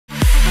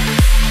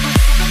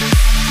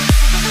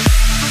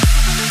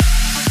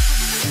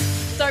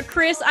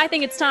Chris, I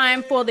think it's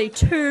time for the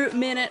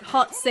 2-minute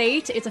hot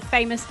seat. It's a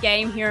famous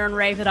game here on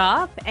Rave It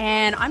Up,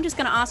 and I'm just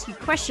going to ask you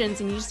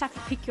questions, and you just have to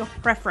pick your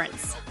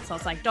preference. So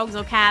it's like dogs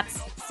or cats,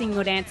 singing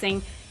or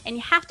dancing, and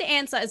you have to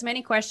answer as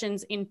many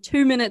questions in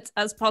 2 minutes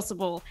as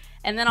possible,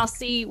 and then I'll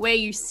see where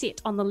you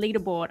sit on the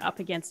leaderboard up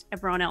against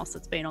everyone else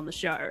that's been on the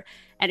show.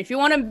 And if you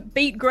want to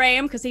beat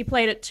Graham, because he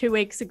played it 2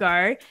 weeks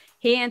ago,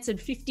 he answered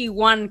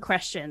 51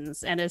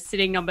 questions and is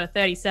sitting number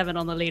 37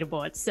 on the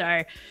leaderboard.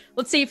 So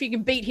let's see if you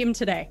can beat him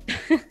today.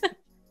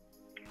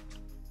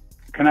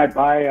 Can I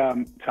buy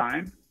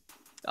time?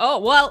 Oh,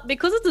 well,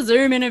 because it's a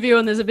Zoom interview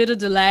and there's a bit of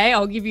delay,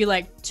 I'll give you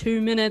like 2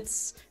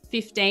 minutes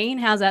 15.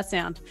 How's that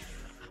sound?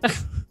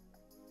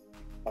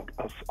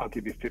 I'll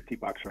give you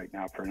 $50 right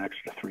now for an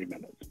extra 3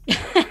 minutes.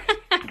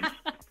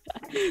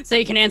 So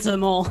you can answer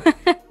them all.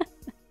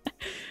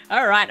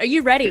 All right. Are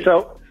you ready?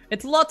 So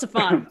it's lots of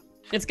fun.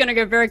 It's going to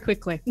go very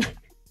quickly.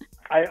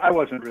 I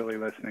wasn't really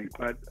listening,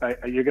 but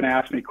you're going to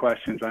ask me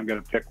questions. I'm going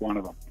to pick one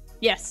of them.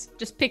 Yes.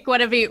 Just pick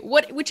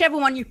whichever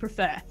one you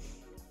prefer.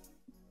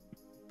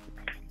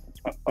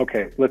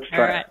 Okay. Let's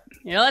try it.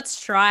 Yeah, let's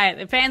try it.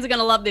 The fans are going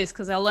to love this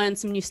because they'll learn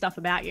some new stuff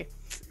about you.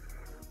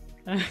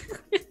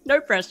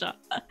 No pressure.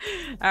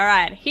 All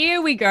right.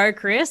 Here we go,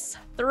 Chris.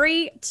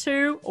 3,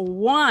 2,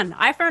 1.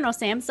 iPhone or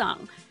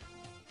Samsung?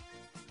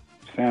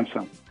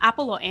 Samsung.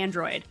 Apple or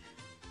Android?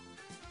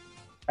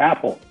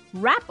 Apple.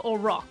 Rap or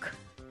rock?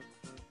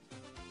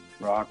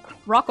 Rock.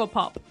 Rock or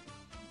pop?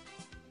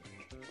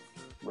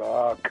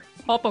 Rock.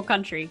 Pop or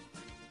country?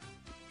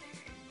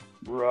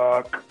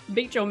 Rock.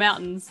 Beach or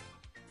mountains?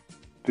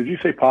 Did you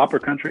say pop or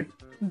country?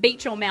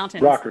 Beach or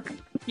mountains? Rock or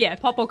country. Yeah,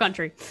 pop or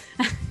country.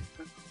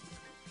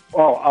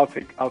 Oh, I'll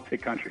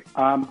take country.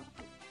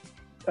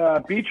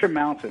 Beach or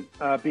mountain?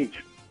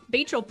 Beach.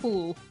 Beach or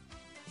pool?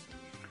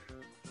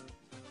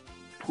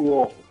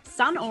 Pool.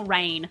 Sun or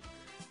rain?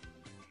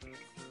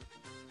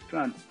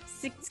 Sun.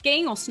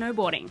 Skiing or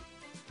snowboarding?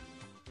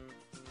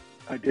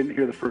 I didn't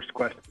hear the first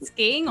question.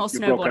 Skiing or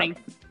snowboarding?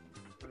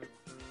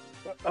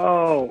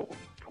 Oh,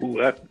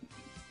 that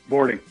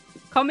boarding.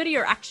 Comedy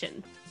or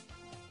action?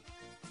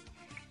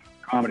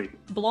 Comedy.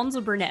 Blondes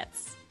or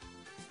brunettes?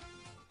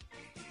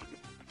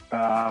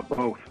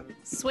 Both.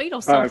 Sweet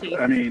or salty?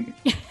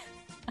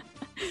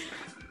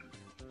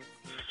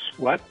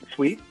 What?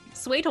 Sweet?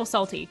 Sweet or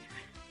salty?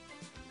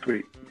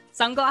 Sweet.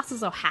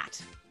 Sunglasses or hat?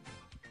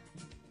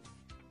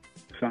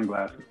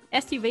 Sunglasses.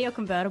 SUV or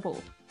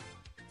convertible?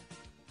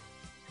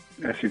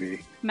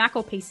 SUV. Mac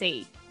or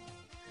PC?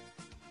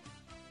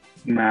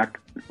 Mac.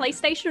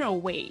 PlayStation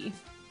or Wii?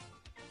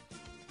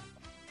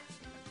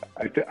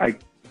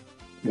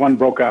 One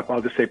broke up.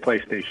 I'll just say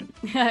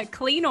PlayStation.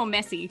 Clean or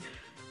messy?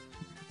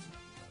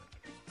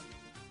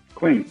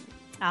 Clean.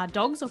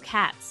 Dogs or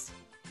cats?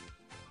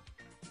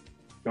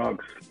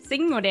 Dogs.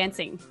 Singing or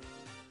dancing?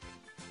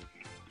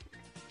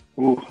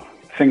 Ooh,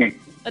 singing.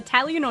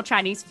 Italian or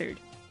Chinese food?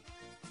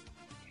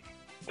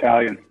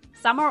 Italian.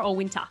 Summer or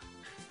winter?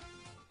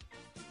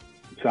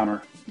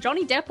 Summer.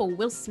 Johnny Depp or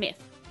Will Smith?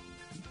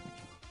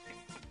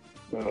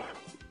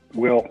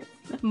 Will.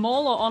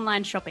 Mall or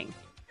online shopping?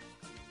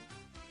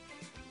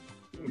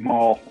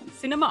 Mall.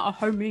 Cinema or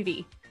home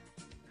movie?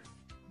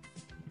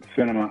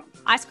 Cinema.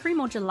 Ice cream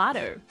or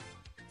gelato?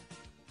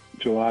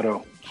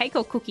 Gelato. Cake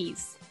or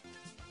cookies?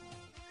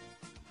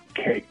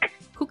 Cake.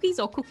 Cookies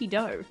or cookie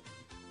dough?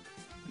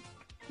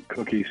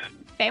 Cookies.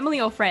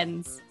 Family or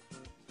friends?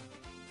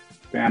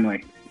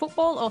 Family.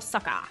 Football or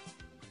soccer?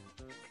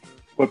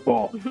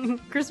 Football.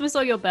 Christmas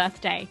or your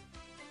birthday?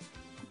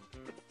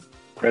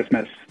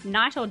 Christmas.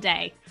 Night or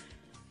day?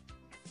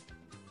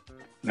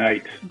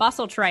 Night. Bus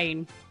or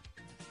train?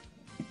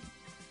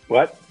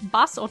 What?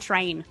 Bus or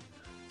train?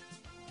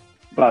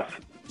 Bus.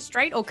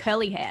 Straight or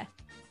curly hair?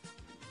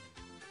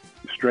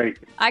 Straight.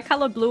 Eye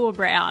color blue or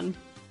brown?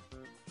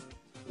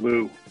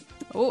 Blue.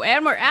 Oh,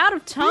 and we're out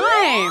of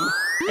time.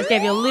 Just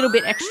gave you a little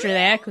bit extra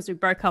there because we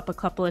broke up a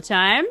couple of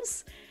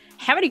times.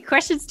 How many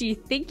questions do you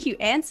think you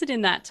answered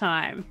in that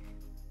time?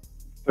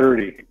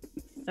 30.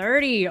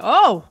 30.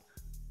 Oh,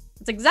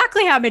 that's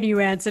exactly how many you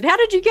answered. How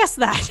did you guess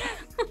that?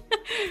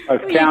 I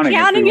was Were you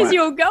counting as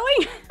you were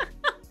going?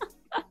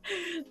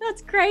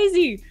 That's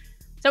crazy.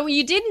 So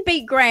you didn't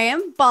beat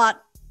Graham,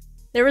 but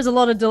there is a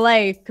lot of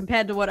delay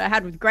compared to what I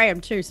had with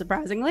Graham too,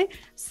 surprisingly.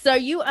 So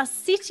you are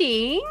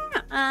sitting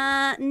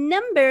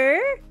number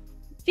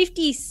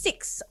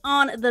 56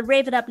 on the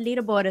Rave It Up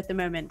leaderboard at the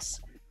moment.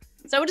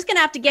 So we're just going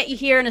to have to get you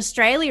here in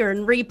Australia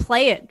and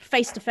replay it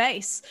face to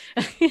face.